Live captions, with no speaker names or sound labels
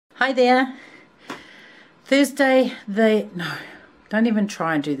Hi there. Thursday, no, don't even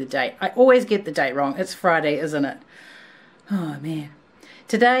try and do the date. I always get the date wrong. It's Friday, isn't it? Oh man.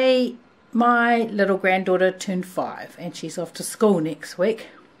 Today, my little granddaughter turned 5 and she's off to school next week.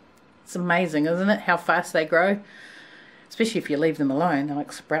 It's amazing, isn't it? How fast they grow. Especially if you leave them alone. They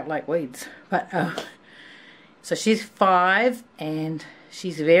like sprout like weeds. But so she's 5 and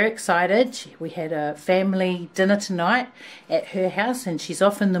she's very excited. We had a family dinner tonight at her house and she's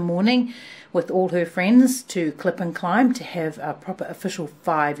off in the morning with all her friends to Clip and Climb to have a proper official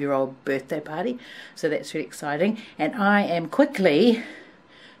 5-year-old birthday party. So that's really exciting. And I am quickly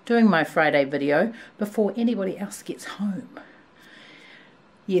doing my Friday video before anybody else gets home.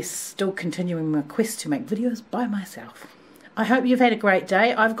 Yes, still continuing my quest to make videos by myself. I hope you've had a great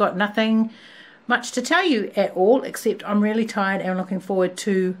day. I've got nothing much to tell you at all, except I'm really tired and looking forward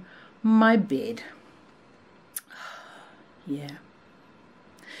to my bed. Yeah.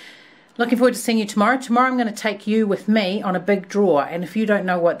 Looking forward to seeing you tomorrow. Tomorrow I'm going to take you with me on a big draw, and if you don't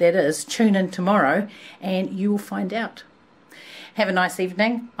know what that is, tune in tomorrow and you will find out. Have a nice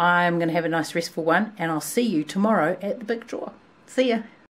evening. I'm going to have a nice restful one, and I'll see you tomorrow at the big draw. See ya.